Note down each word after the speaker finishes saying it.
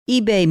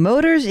eBay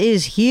Motors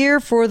is here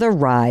for the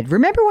ride.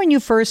 Remember when you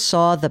first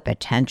saw the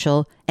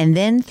potential? And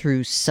then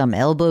through some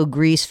elbow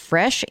grease,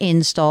 fresh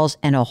installs,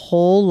 and a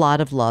whole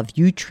lot of love,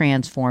 you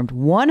transformed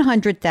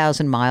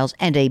 100,000 miles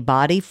and a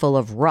body full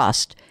of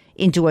rust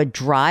into a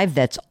drive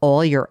that's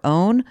all your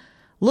own?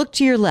 Look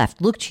to your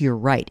left, look to your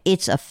right.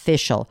 It's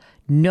official.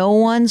 No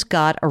one's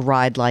got a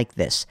ride like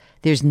this.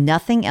 There's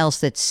nothing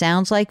else that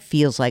sounds like,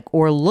 feels like,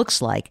 or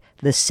looks like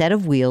the set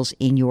of wheels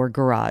in your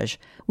garage.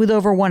 With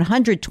over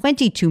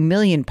 122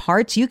 million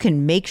parts, you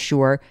can make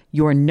sure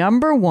your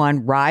number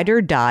one ride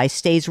or die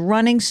stays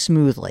running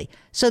smoothly.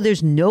 So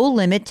there's no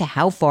limit to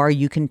how far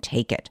you can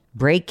take it.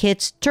 Brake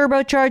kits,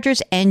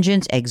 turbochargers,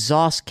 engines,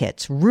 exhaust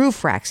kits,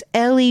 roof racks,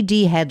 LED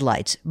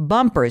headlights,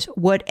 bumpers,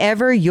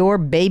 whatever your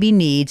baby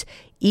needs,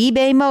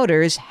 eBay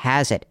Motors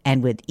has it.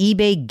 And with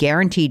eBay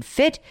Guaranteed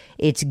Fit,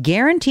 it's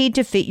guaranteed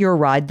to fit your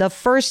ride the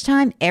first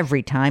time,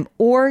 every time,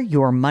 or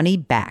your money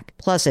back.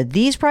 Plus, at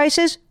these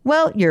prices,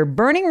 well, you're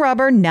burning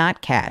rubber,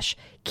 not cash.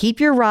 Keep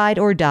your ride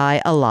or die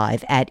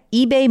alive at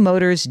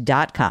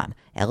ebaymotors.com.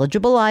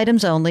 Eligible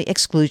items only.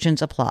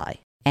 Exclusions apply.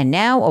 And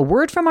now, a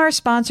word from our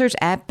sponsors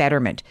at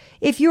Betterment.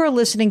 If you're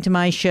listening to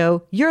my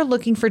show, you're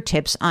looking for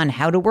tips on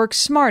how to work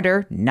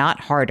smarter,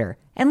 not harder.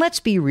 And let's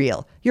be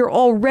real, you're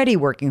already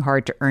working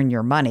hard to earn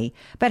your money,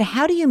 but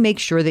how do you make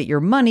sure that your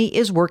money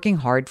is working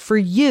hard for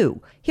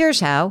you? Here's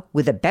how.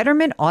 With a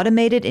Betterment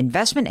automated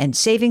investment and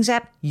savings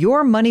app,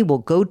 your money will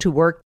go to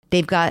work.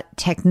 They've got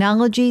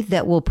technology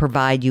that will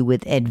provide you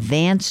with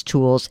advanced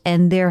tools,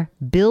 and they're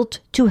built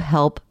to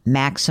help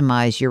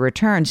maximize your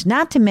returns,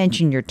 not to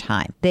mention your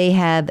time. They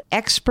have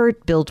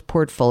expert-built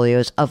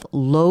portfolios of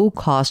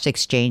low-cost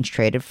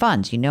exchange-traded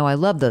funds. You know I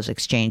love those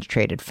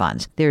exchange-traded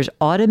funds. There's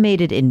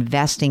automated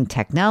investing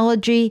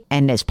technology,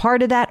 and as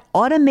part of that,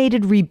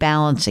 automated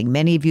rebalancing.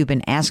 Many of you have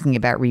been asking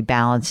about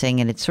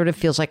rebalancing, and it sort of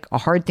feels like a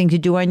hard thing to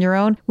do on your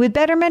own. With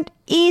Betterment,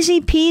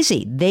 easy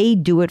peasy. They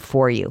do it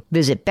for you.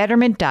 Visit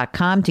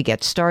Betterment.com to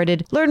get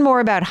started. Learn more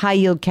about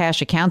high-yield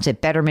cash accounts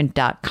at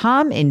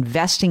Betterment.com.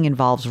 Investing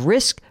involves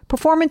risk.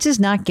 Performance is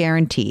not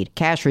guaranteed.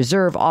 Cash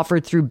reserve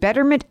offered through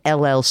Betterment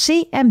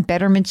LLC and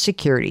Betterment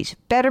Securities.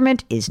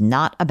 Betterment is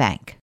not a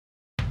bank.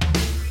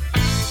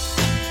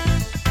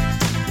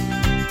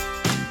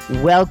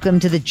 Welcome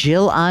to the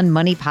Jill on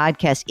Money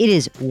podcast. It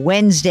is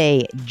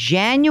Wednesday,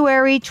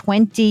 January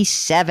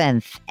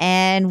 27th,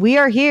 and we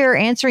are here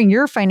answering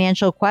your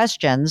financial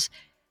questions.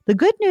 The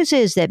good news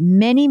is that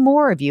many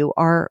more of you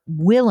are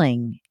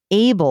willing,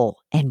 able,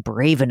 and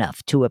brave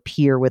enough to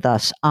appear with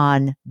us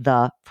on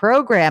the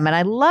program. And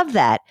I love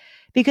that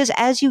because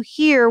as you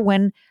hear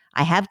when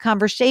I have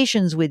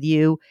conversations with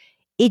you,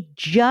 it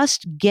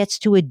just gets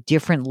to a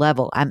different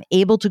level. I'm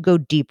able to go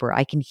deeper.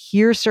 I can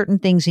hear certain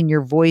things in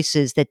your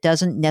voices that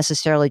doesn't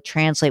necessarily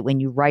translate when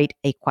you write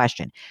a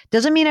question.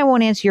 Doesn't mean I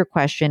won't answer your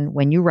question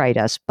when you write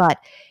us, but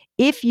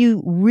if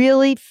you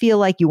really feel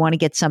like you want to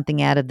get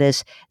something out of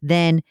this,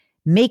 then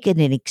make it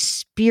an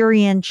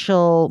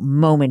experiential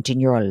moment in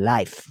your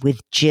life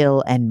with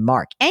Jill and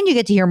Mark. And you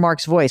get to hear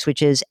Mark's voice,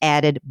 which is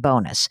added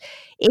bonus.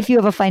 If you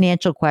have a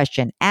financial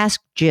question,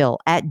 ask Jill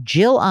at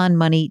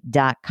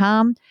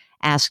jillonmoney.com.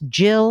 Ask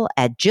Jill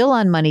at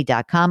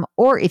jillonmoney.com.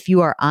 Or if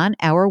you are on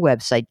our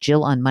website,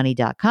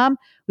 jillonmoney.com,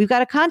 we've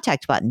got a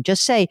contact button.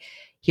 Just say,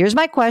 here's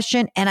my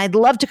question, and I'd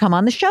love to come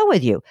on the show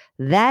with you.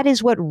 That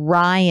is what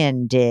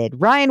Ryan did.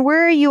 Ryan,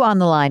 where are you on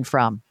the line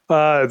from?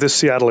 The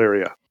Seattle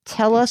area.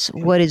 Tell us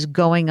what is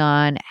going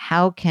on.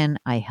 How can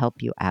I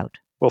help you out?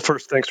 Well,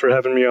 first, thanks for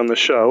having me on the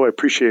show. I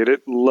appreciate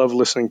it. Love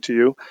listening to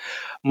you.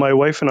 My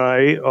wife and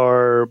I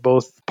are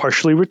both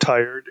partially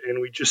retired,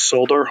 and we just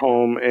sold our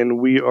home, and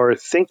we are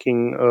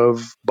thinking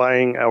of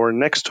buying our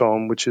next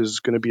home, which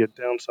is going to be a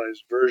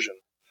downsized version.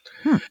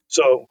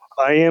 So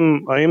I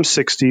am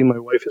 60. My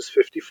wife is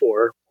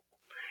 54,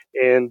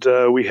 and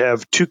we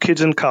have 2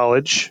 kids in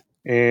college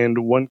and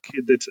 1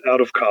 kid that's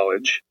out of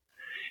college.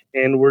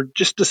 And we're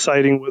just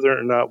deciding whether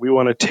or not we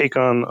want to take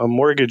on a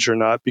mortgage or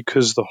not,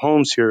 because the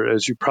homes here,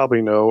 as you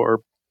probably know, are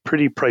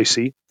pretty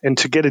pricey. And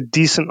to get a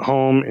decent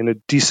home in a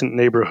decent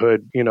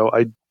neighborhood,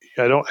 I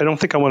don't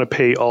think I want to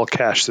pay all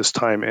cash this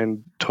time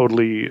and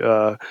totally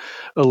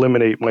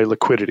eliminate my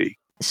liquidity.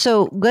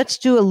 So let's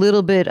do a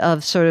little bit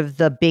of sort of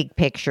the big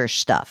picture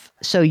stuff.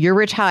 So you're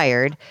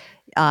retired.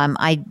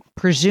 I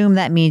presume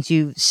that means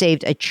you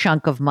saved a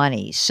chunk of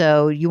money.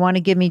 So you want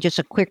to give me just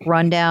a quick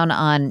rundown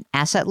on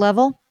asset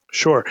level?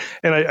 Sure.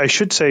 And I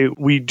should say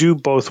we do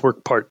both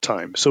work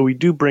part-time. So we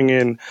do bring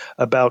in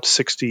about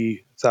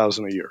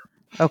 $60,000 a year.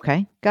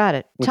 Okay. Got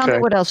it. Tell me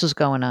what else is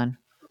going on.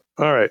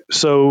 All right.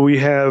 So we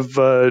have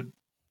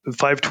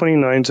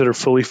 529s that are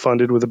fully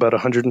funded with about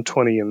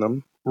 120 in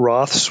them,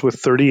 Roths with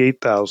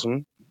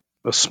 38,000,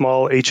 a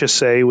small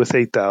HSA with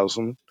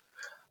 8,000.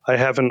 I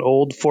have an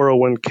old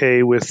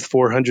 401k with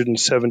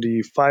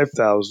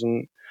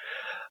 475,000.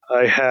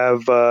 I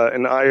have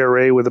an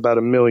IRA with about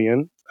 $1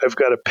 million. I've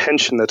got a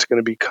pension that's going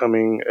to be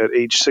coming at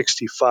age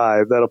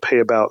 65. That'll pay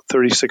about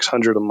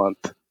 $3,600 a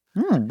month.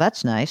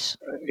 That's nice.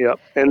 Yep.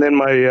 And then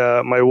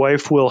my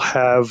wife will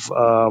have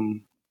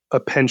a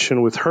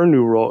pension with her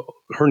new role,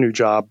 her new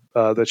job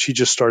that she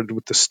just started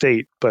with the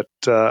state. But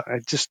I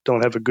just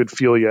don't have a good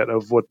feel yet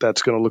of what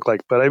that's going to look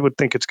like. But I would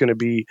think it's going to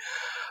be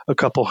a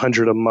couple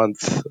hundred a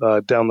month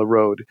down the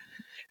road.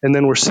 And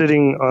then we're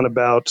sitting on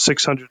about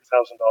 $600,000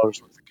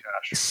 worth of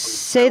cash.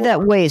 Say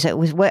that ways. It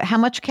was how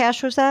much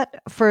cash was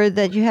that for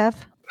that you have?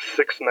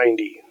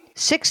 690.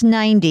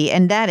 690,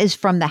 and that is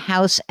from the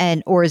house,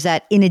 or is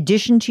that in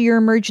addition to your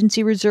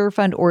emergency reserve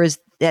fund, or is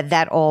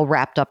that all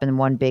wrapped up in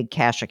one big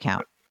cash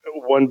account?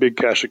 One big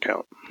cash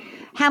account.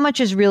 How much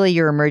is really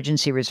your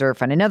emergency reserve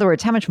fund? In other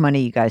words, how much money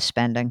are you guys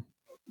spending?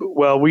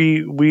 Well,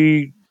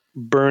 we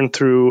burn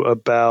through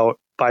about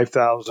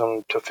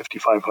 $5,000 to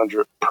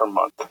 $5,500 per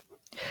month.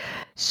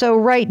 So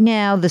right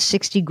now, the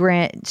 60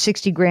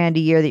 grand a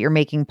year that you're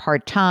making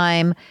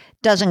part-time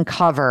doesn't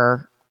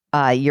cover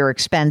your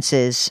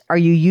expenses. Are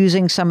you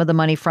using some of the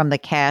money from the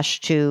cash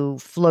to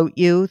float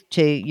you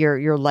to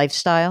your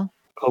lifestyle?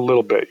 A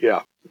little bit,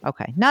 yeah.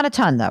 Okay. Not a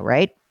ton though,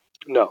 right?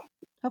 No.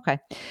 Okay.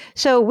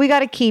 So we got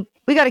to keep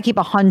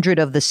 100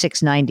 of the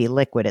 690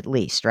 liquid at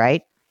least,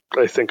 right?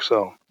 I think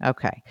so.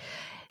 Okay.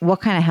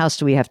 What kind of house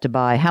do we have to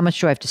buy? How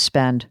much do I have to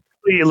spend?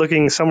 You're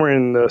looking somewhere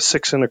in the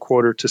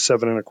 6.25 to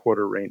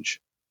 7.25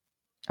 range.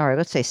 All right,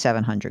 let's say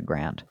 700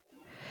 grand.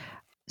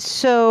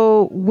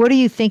 So what are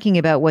you thinking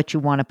about what you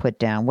want to put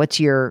down?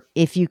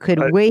 If you could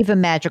wave a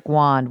magic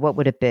wand, what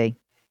would it be?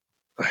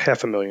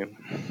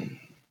 $500,000.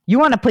 You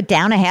want to put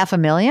down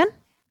 $500,000?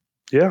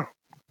 Yeah.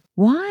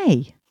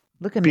 Why?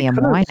 Look at me, I'm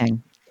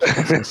whining.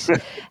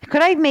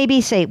 Could I maybe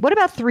say, what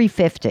about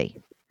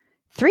 350?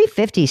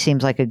 350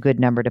 seems like a good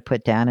number to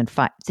put down. And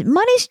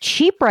money's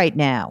cheap right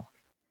now.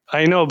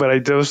 I know, but I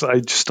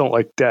just don't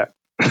like debt.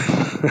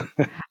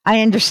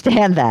 I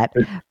understand that.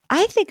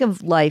 I think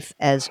of life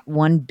as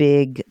one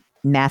big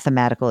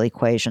mathematical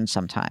equation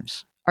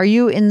sometimes. Are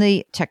you in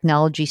the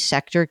technology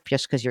sector?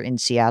 Just because you're in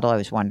Seattle, I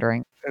was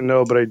wondering.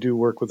 No, but I do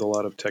work with a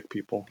lot of tech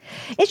people.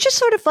 It's just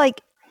sort of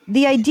like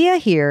the idea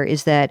here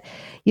is that,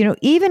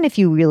 even if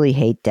you really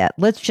hate debt,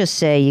 let's just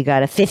say you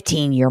got a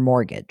 15-year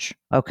mortgage,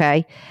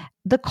 okay?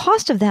 The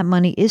cost of that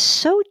money is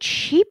so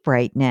cheap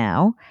right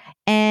now.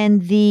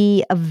 And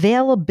the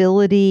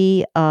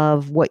availability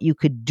of what you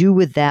could do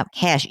with that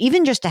cash,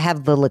 even just to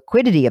have the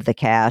liquidity of the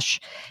cash,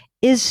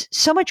 is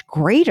so much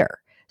greater.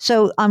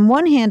 So on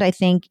one hand, I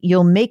think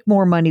you'll make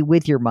more money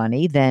with your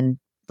money than,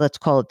 let's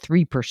call it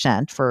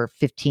 3% for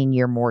a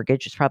 15-year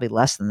mortgage. It's probably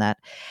less than that.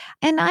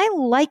 And I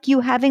like you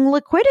having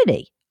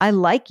liquidity. I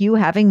like you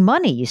having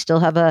money. You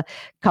still have a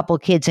couple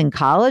kids in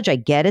college. I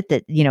get it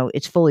that,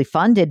 it's fully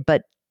funded,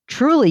 but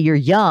truly you're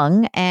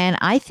young. And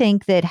I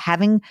think that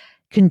having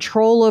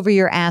control over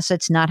your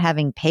assets, not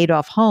having paid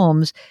off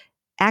homes,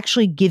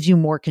 actually gives you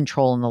more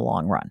control in the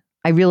long run.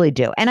 I really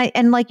do.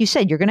 And like you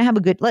said, you're going to have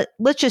a good,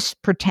 let's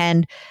just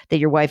pretend that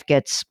your wife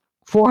gets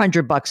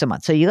 $400 a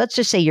month. So let's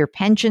just say your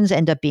pensions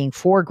end up being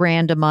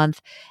 $4,000 a month,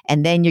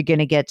 and then you're going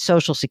to get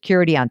Social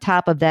Security on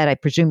top of that. I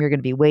presume you're going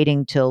to be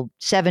waiting till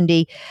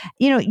 70.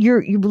 A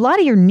lot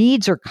of your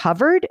needs are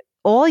covered.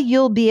 All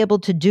you'll be able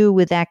to do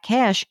with that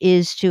cash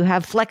is to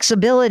have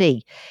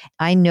flexibility.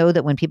 I know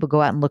that when people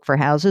go out and look for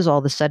houses, all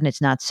of a sudden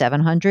it's not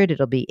 700,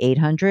 it'll be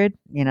 800.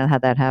 You know how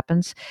that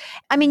happens?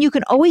 I mean, you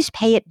can always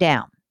pay it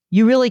down.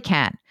 You really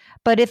can.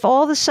 But if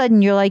all of a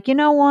sudden you're like, you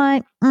know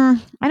what? I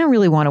don't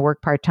really want to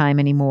work part-time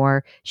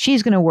anymore.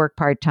 She's going to work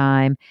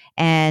part-time,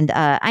 and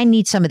I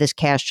need some of this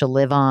cash to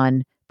live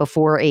on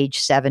before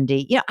age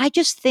 70. I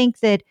just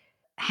think that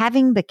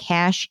having the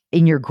cash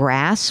in your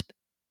grasp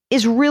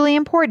is really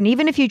important,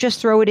 even if you just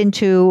throw it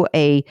into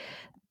a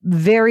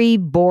very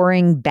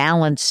boring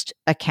balanced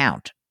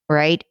account,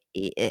 right?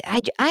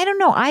 I don't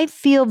know. I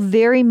feel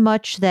very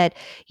much that,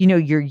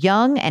 you're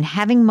young and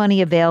having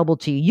money available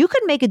to you. You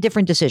could make a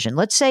different decision.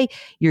 Let's say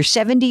you're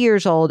 70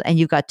 years old and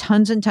you've got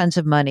tons and tons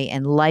of money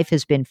and life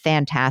has been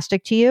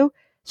fantastic to you.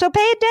 So pay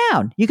it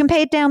down. You can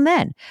pay it down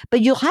then,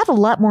 but you'll have a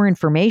lot more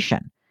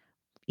information,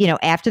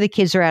 after the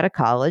kids are out of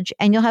college,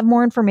 and you'll have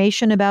more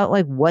information about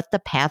like what the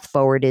path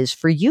forward is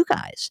for you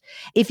guys.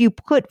 If you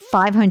put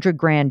 500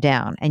 grand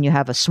down and you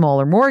have a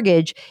smaller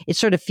mortgage, it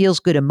sort of feels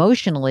good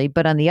emotionally.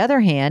 But on the other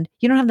hand,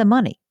 you don't have the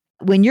money.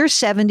 When you're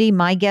 70,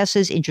 my guess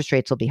is interest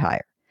rates will be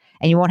higher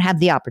and you won't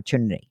have the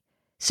opportunity.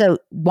 So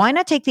why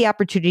not take the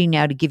opportunity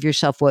now to give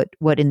yourself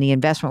what in the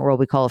investment world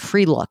we call a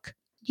free look?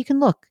 You can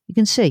look, you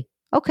can see,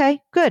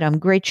 okay, good. I'm in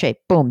great shape.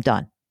 Boom,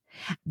 done.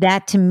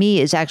 That to me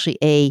is actually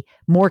a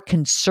more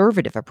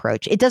conservative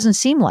approach. It doesn't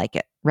seem like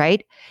it,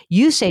 right?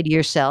 You say to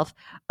yourself,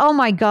 oh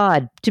my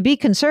God, to be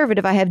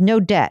conservative, I have no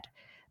debt.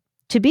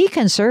 To be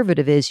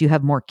conservative is you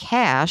have more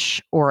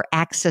cash or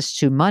access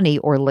to money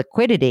or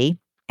liquidity,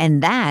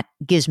 and that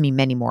gives me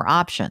many more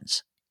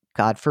options.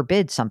 God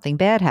forbid something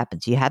bad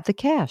happens. You have the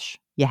cash,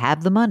 you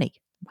have the money.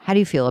 How do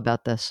you feel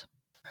about this?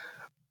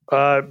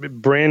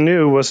 Brand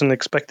new, wasn't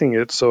expecting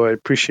it, so I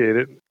appreciate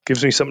it.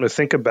 Gives me something to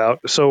think about.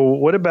 So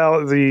what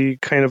about the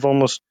kind of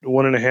almost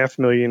 $1.5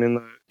 million in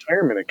the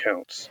retirement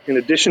accounts, in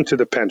addition to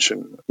the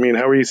pension? I mean,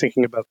 how are you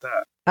thinking about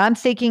that? I'm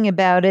thinking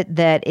about it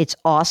that it's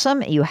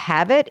awesome. You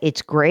have it.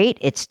 It's great.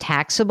 It's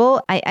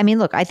taxable. I mean,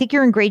 look, I think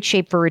you're in great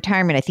shape for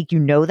retirement. I think you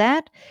know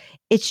that.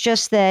 It's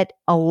just that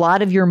a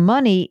lot of your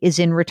money is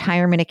in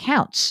retirement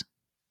accounts,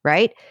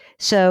 right?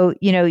 So,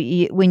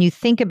 when you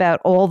think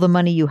about all the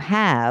money you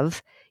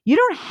have, you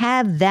don't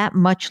have that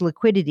much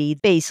liquidity.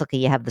 Basically,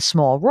 you have the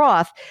small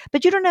Roth,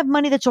 but you don't have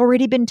money that's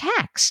already been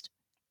taxed.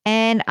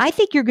 And I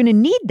think you're going to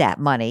need that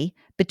money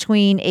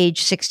between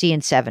age 60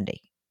 and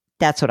 70.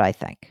 That's what I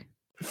think.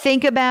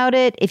 Think about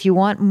it. If you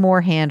want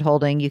more hand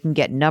holding, you can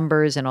get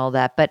numbers and all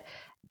that. But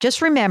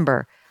just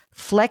remember,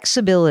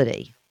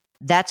 flexibility.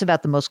 That's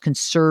about the most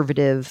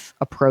conservative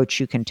approach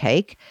you can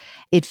take.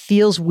 It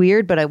feels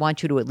weird, but I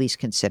want you to at least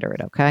consider it,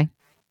 okay?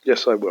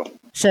 Yes, I will.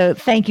 So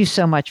thank you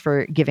so much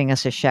for giving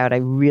us a shout. I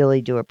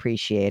really do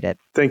appreciate it.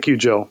 Thank you,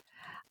 Jill.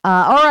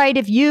 All right.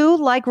 If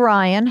you, like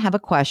Ryan, have a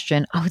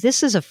question. Oh,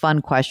 this is a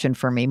fun question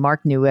for me.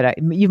 Mark knew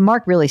it.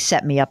 Mark really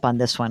set me up on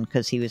this one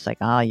because he was like,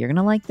 oh, you're going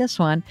to like this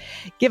one.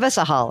 Give us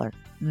a holler.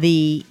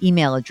 The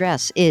email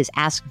address is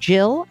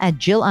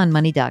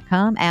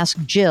askjill@jillonmoney.com.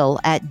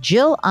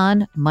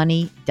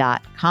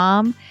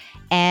 Askjill@jillonmoney.com.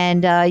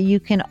 And you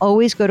can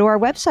always go to our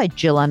website,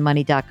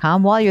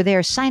 jillonmoney.com. While you're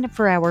there, sign up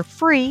for our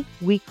free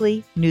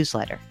weekly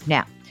newsletter.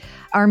 Now,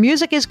 our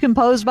music is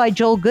composed by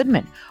Joel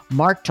Goodman.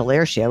 Mark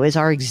Talercio is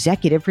our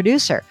executive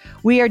producer.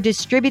 We are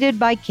distributed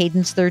by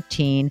Cadence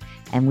 13,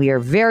 and we are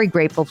very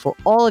grateful for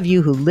all of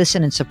you who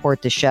listen and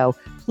support the show.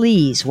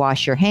 Please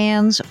wash your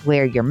hands,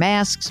 wear your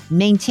masks,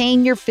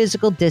 maintain your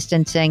physical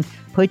distancing,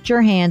 put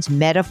your hands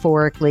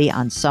metaphorically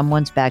on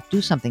someone's back.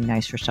 Do something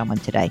nice for someone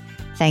today.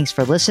 Thanks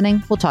for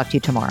listening. We'll talk to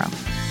you tomorrow.